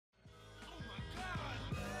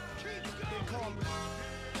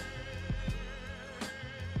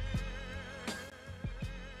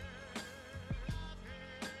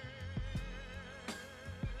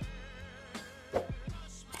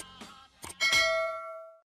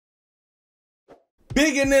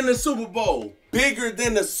Bigger than the Super Bowl. Bigger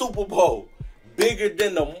than the Super Bowl. Bigger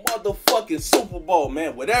than the motherfucking Super Bowl,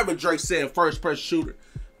 man. Whatever Drake said in First Person Shooter.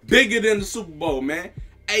 Bigger than the Super Bowl, man.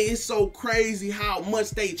 Hey, it's so crazy how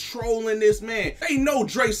much they trolling this man. They know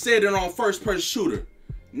Drake said it on First Person Shooter.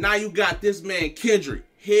 Now you got this man, Kendrick,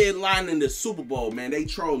 headlining the Super Bowl, man. They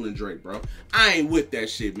trolling Drake, bro. I ain't with that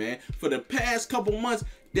shit, man. For the past couple months,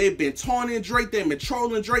 they've been taunting Drake. They've been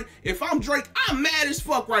trolling Drake. If I'm Drake, I'm mad as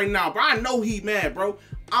fuck right now, bro. I know he mad, bro.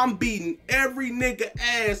 I'm beating every nigga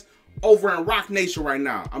ass over in Rock Nation right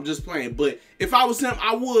now. I'm just playing. But if I was him,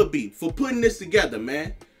 I would be for putting this together,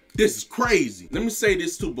 man. This is crazy. Let me say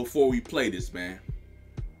this too before we play this, man.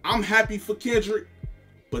 I'm happy for Kendrick.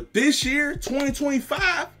 But this year,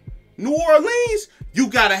 2025, New Orleans, you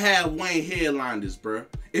gotta have Wayne headline this, bro.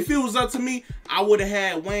 If it was up to me, I would have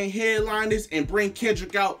had Wayne headline this and bring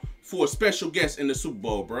Kendrick out for a special guest in the Super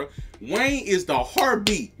Bowl, bro. Wayne is the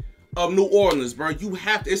heartbeat of New Orleans, bro. You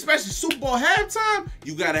have to, especially Super Bowl halftime,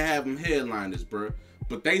 you gotta have him headline this, bro.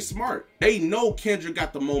 But they smart. They know Kendrick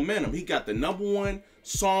got the momentum. He got the #1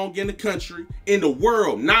 song in the country, in the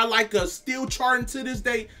world. Not like us, still charting to this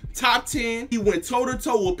day, top 10. He went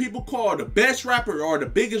toe-to-toe with people call the best rapper or the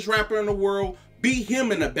biggest rapper in the world. Beat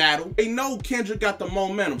him in a battle. They know Kendrick got the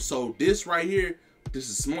momentum. So this right here, this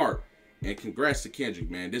is smart. And congrats to Kendrick,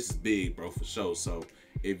 man. This is big, bro, for sure. So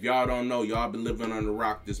if y'all don't know, y'all been living on the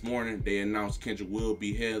rock this morning. They announced Kendrick will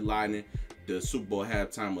be headlining the Super Bowl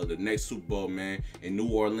halftime of the next Super Bowl, man, in New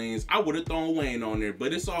Orleans. I would have thrown Wayne on there,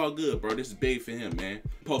 but it's all good, bro. This is big for him, man.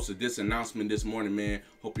 Posted this announcement this morning, man.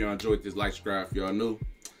 Hope y'all enjoyed this. Like, subscribe if y'all new.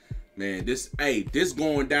 Man, this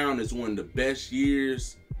going down is one of the best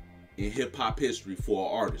years in hip-hop history for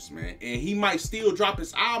an artist, man. And he might still drop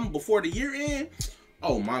his album before the year end.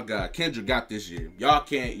 Oh my God, Kendrick got this year. Y'all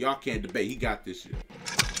can't debate. He got this year.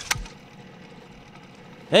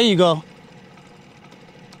 There you go.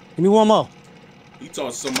 Give me one more. You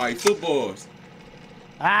taught somebody footballs.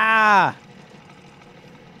 Ah.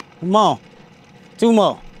 Come on. 2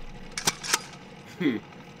 more.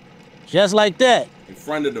 Just like that. In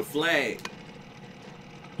front of the flag.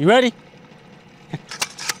 You ready?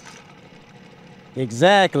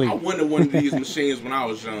 Exactly. I wanted one of these machines when I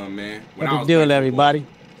was young, man. What's the deal, everybody?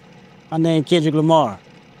 My name's Kendrick Lamar,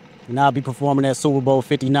 and I'll be performing at Super Bowl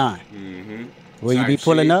 59. Will you be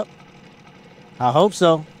pulling up? I hope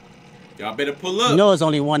so. Y'all better pull up. You know it's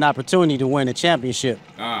only one opportunity to win a championship.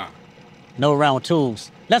 No round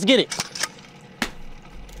twos. Let's get it.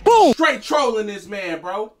 Boom! Straight trolling this man,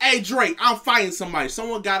 bro. Hey, Drake, I'm fighting somebody.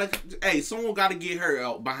 Someone gotta get her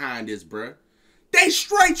out behind this, bro. They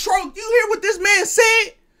straight troll. You hear what this man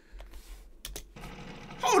said?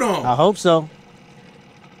 Hold on. I hope so.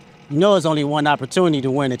 You know it's only one opportunity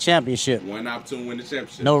to win a championship. One opportunity to win the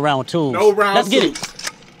championship. No round twos. No round Let's twos. Get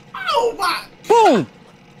it. Oh my. Boom!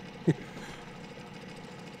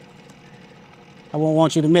 I won't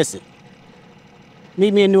want you to miss it.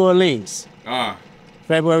 Meet me in New Orleans.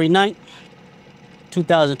 February 9th,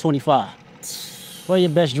 2025. Wear your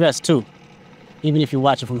best dress too, even if you're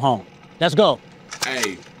watching from home. Let's go.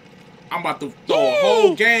 Hey, I'm about to throw a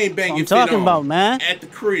whole game bang. I'm talking about, man. At the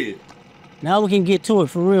crib. Now we can get to it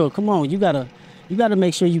for real. Come on, you gotta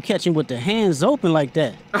make sure you catch him with the hands open like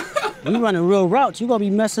that. When you running real routes, you gonna be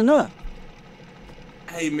messing up.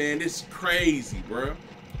 Hey man, this is crazy, bro.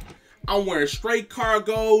 I'm wearing straight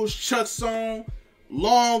cargos, Chucks on,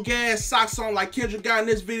 long ass socks on like Kendrick got in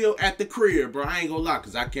this video at the crib, bro. I ain't gonna lie,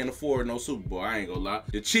 cause I can't afford no Super Bowl. I ain't gonna lie.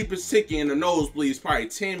 The cheapest ticket in the nosebleed is probably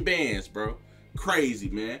 10 bands, bro. Crazy,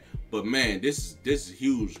 man. But man, this is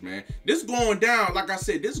huge, man. This going down, like I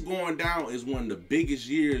said, this going down is one of the biggest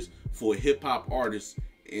years for a hip-hop artist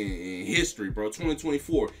in history, bro.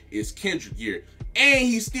 2024 is Kendrick year. And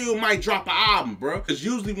he still might drop an album, bro. Because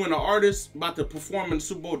usually when an artist about to perform in the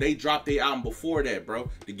Super Bowl, they drop their album before that, bro.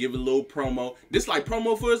 To give a little promo. This like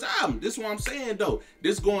promo for his album. This is what I'm saying, though.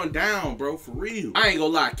 This going down, bro, for real. I ain't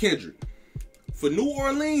gonna lie, Kendrick. For New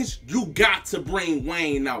Orleans, you got to bring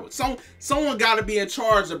Wayne out. Someone got to be in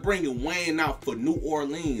charge of bringing Wayne out for New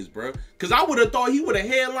Orleans, bro. Because I would have thought he would have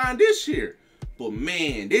headlined this year. But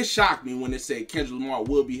man, this shocked me when they said Kendrick Lamar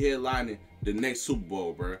will be headlining the next Super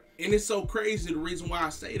Bowl, bro. And it's so crazy, the reason why I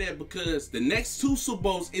say that, because the next 2 Super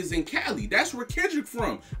Bowls is in Cali. That's where Kendrick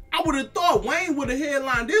from. I would have thought Wayne would have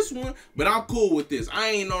headlined this one, but I'm cool with this. I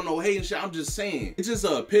ain't on no hating shit. I'm just saying. It's just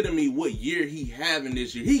an epitome what year he having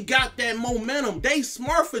this year. He got that momentum. They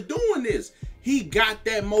smart for doing this. He got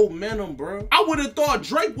that momentum, bro. I would have thought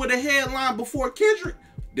Drake would have headlined before Kendrick.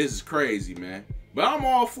 This is crazy, man. But I'm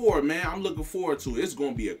all for it, man. I'm looking forward to it. It's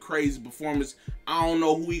going to be a crazy performance. I don't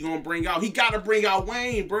know who he going to bring out. He got to bring out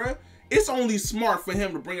Wayne, bro. It's only smart for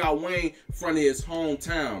him to bring out Wayne from his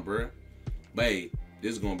hometown, bro. But hey,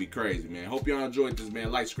 this is going to be crazy, man. Hope y'all enjoyed this,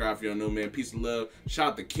 man. Like, subscribe if y'all new, man. Peace and love. Shout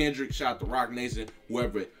out to Kendrick. Shout out to Rock Nation.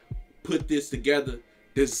 Whoever put this together.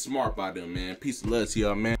 This is smart by them, man. Peace and love to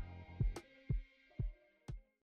y'all, man.